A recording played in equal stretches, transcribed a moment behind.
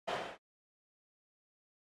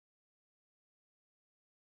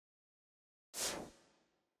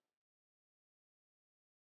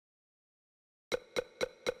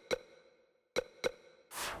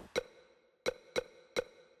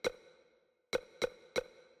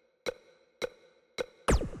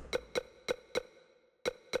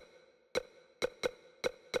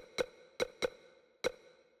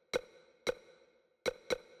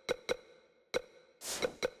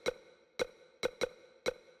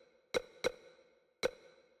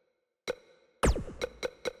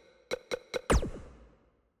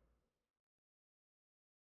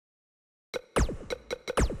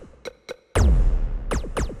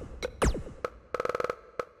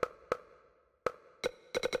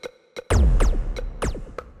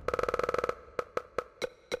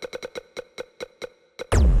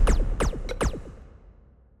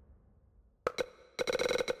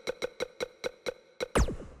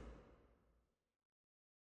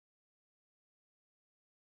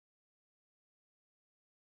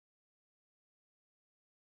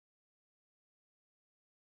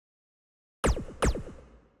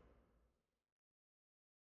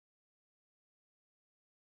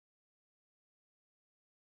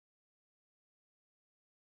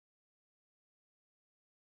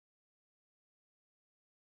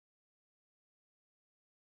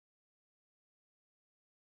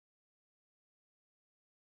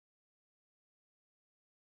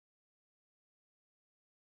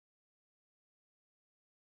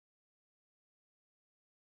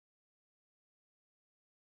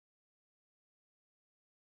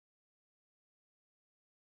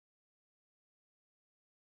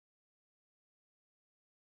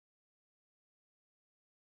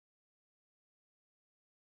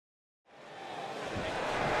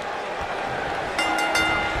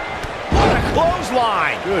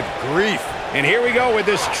clothesline. Good grief. And here we go with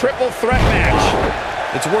this triple threat match.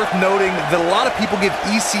 It's worth noting that a lot of people give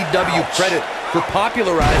ECW credit for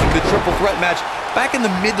popularizing the triple threat match back in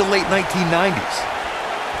the mid to late 1990s.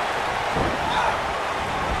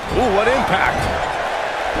 Ooh, what impact.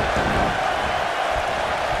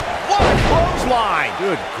 What a clothesline.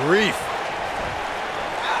 Good grief.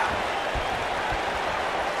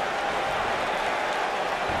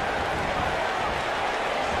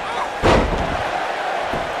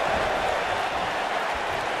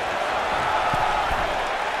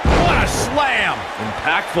 Slam.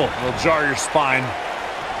 Impactful. It'll jar your spine.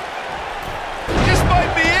 This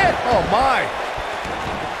might be it. Oh, my.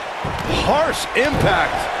 Harsh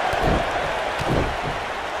impact.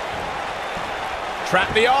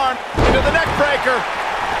 Trap the arm into the neck breaker.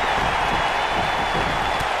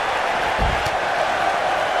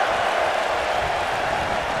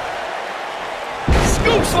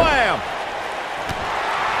 Scoop slam.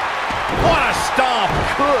 What a stomp.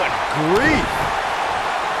 Good grief.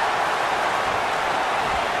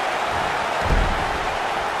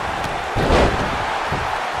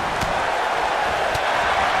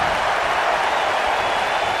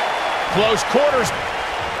 Close quarters.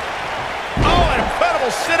 Oh, an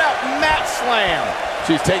incredible sit-out mat slam.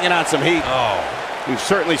 She's taking on some heat. Oh. We've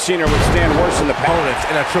certainly seen her withstand worse in the opponents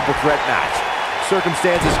in a triple threat match.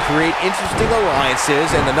 Circumstances create interesting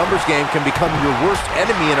alliances, and the numbers game can become your worst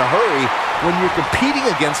enemy in a hurry when you're competing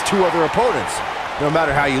against two other opponents. No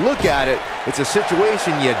matter how you look at it, it's a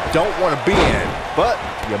situation you don't want to be in, but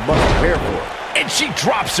you must prepare for it. And she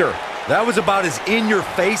drops her. That was about as in your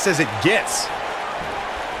face as it gets.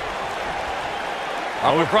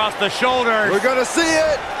 Up across the shoulders. We're gonna see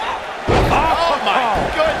it. Oh my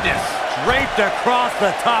goodness. Draped across the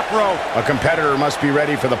top rope. A competitor must be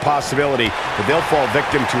ready for the possibility that they'll fall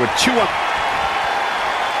victim to a chew-up.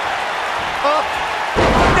 Up.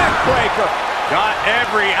 Neck breaker. Got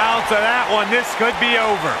every ounce of that one. This could be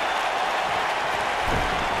over.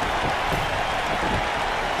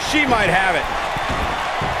 She might have it.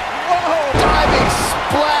 Whoa, diving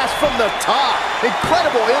splash from the top.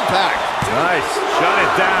 Incredible impact. Nice. Shut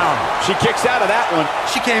it down. She kicks out of that one.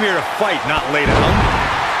 She came here to fight, not lay down.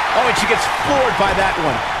 Oh, and she gets floored by that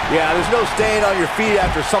one. Yeah, there's no staying on your feet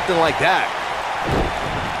after something like that.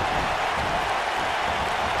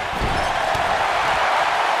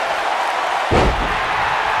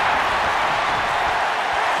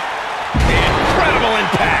 Incredible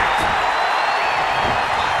impact.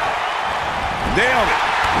 Nailed it.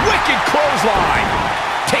 Wicked clothesline.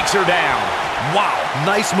 Takes her down. Wow.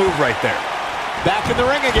 Nice move right there. Back in the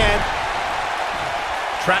ring again.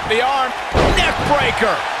 Trap the arm. Neck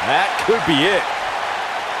breaker. That could be it.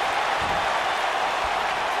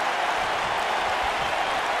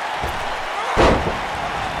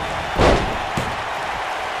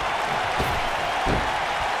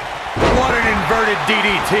 What an inverted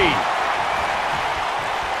DDT.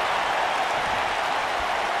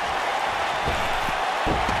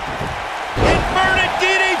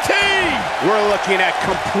 We're looking at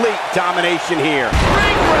complete domination here.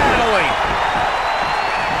 Ring rattling.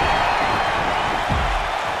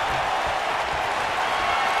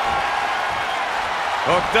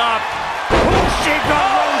 Hooked up.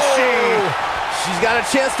 Ushigoroshi. She's got a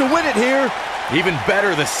chance to win it here. Even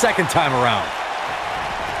better the second time around.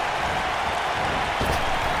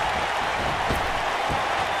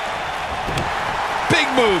 Big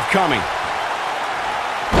move coming.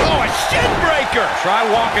 Oh, a shin breaker. Try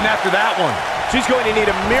walking after that one. She's going to need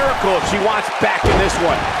a miracle if she wants back in this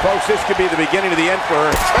one. Folks, this could be the beginning of the end for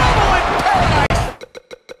her. Trouble in paradise.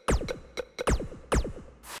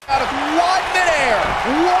 Out of one midair.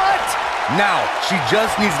 What? Now, she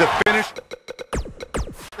just needs to finish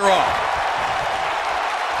her off.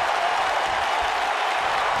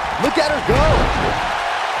 Look at her go.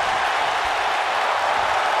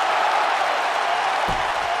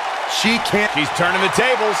 She can't. She's turning the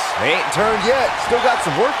tables. They ain't turned yet. Still got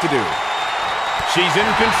some work to do. She's in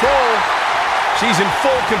control. She's in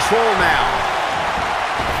full control now.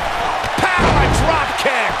 Pow! A drop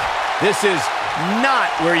kick. This is not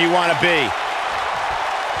where you want to be.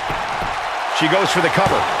 She goes for the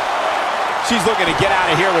cover. She's looking to get out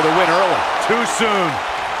of here with a win early. Too soon.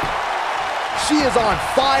 She is on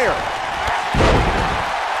fire.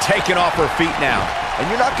 Taken off her feet now. And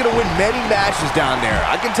you're not going to win many matches down there.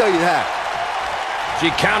 I can tell you that. She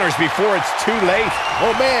counters before it's too late.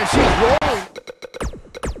 Oh, man, she's rolling.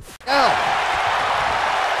 Now.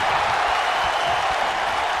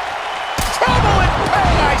 Trouble in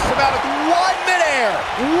paradise about 1 midair.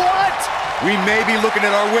 What? We may be looking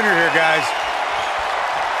at our winner here, guys.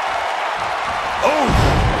 Oh!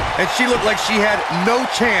 And she looked like she had no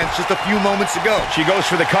chance just a few moments ago. She goes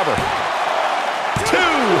for the cover. 2,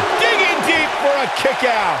 digging deep for a kick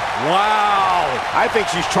out. Wow. I think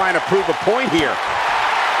she's trying to prove a point here.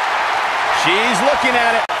 She's looking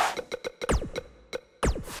at it.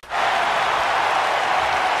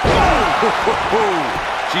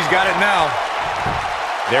 She's got it now.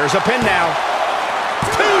 There's a pin now.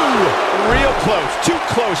 2, real close, too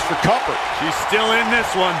close for comfort. She's still in this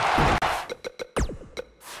one.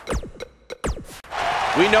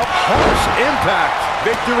 We know harsh impact.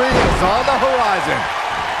 Victory is on the horizon.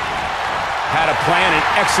 Had a plan and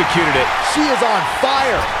executed it. She is on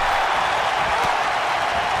fire.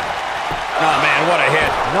 Oh, man, what a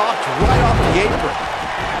hit. Knocked right off the apron.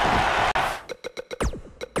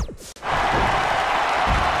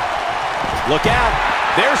 Look out.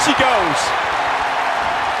 There she goes.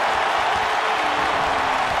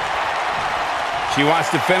 She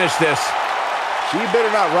wants to finish this. She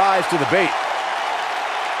better not rise to the bait.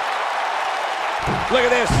 Look at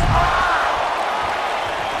this.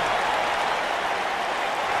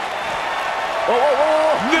 Whoa, whoa,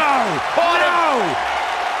 whoa. No! No!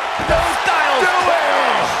 No Styles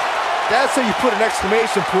finish. That's how you put an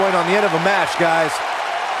exclamation point on the end of a match, guys.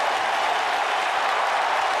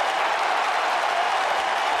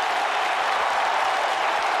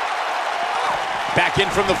 Back in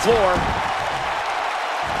from the floor.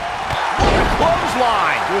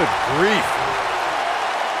 Clothesline. Good grief.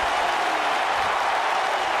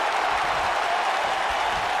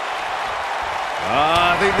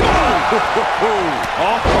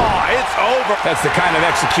 It's over. That's the kind of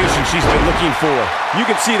execution she's been looking for. You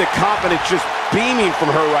can see the confidence just beaming from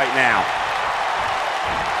her right now.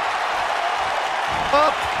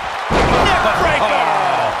 Up. Neck breaker.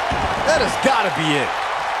 That has got to be it.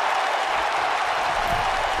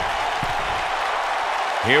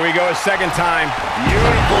 Here we go a second time.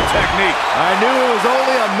 Beautiful technique. I knew it was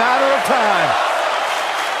only a matter of time.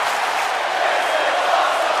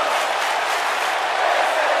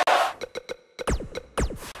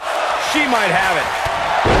 She might have it.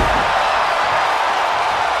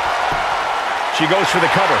 She goes for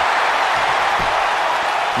the cover.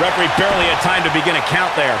 Referee barely had time to begin a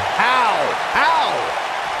count there. How? How?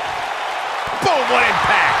 Boom, what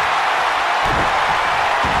impact.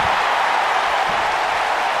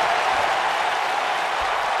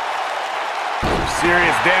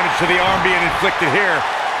 Serious damage to the arm being inflicted here.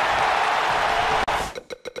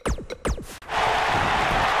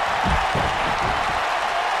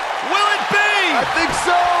 Will it be? I think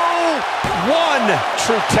so. One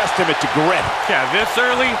true testament to grit. Yeah, this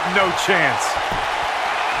early, no chance.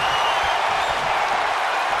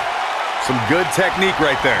 Some good technique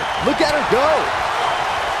right there. Look at her go.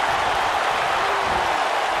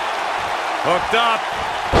 Hooked up.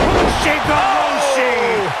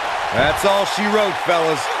 Roshi. That's all she wrote,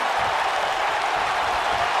 fellas.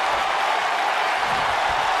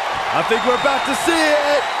 I think we're about to see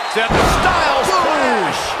it. Styles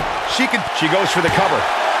crash. She goes for the cover.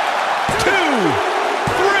 2, 3.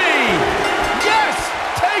 Yes!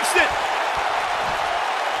 Takes it.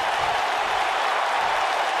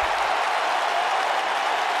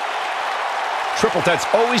 Triple threats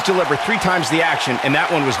always deliver 3 times the action, and that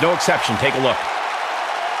one was no exception. Take a look.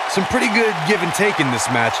 Some pretty good give and take in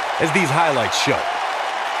this match, as these highlights show.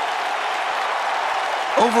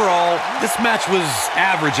 Overall, this match was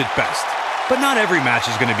average at best, but not every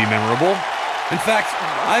match is going to be memorable. In fact,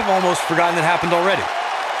 I've almost forgotten it happened already.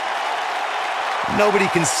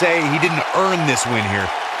 Nobody can say he didn't earn this win here.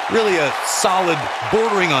 Really a solid,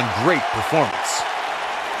 bordering on great performance.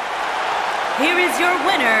 Here is your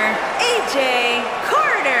winner, AJ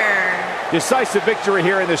Carter. Decisive victory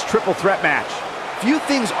here in this triple threat match. Few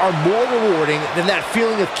things are more rewarding than that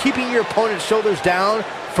feeling of keeping your opponent's shoulders down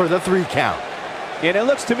for the 3 count. And it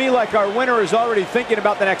looks to me like our winner is already thinking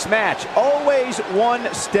about the next match. Always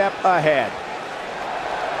one step ahead.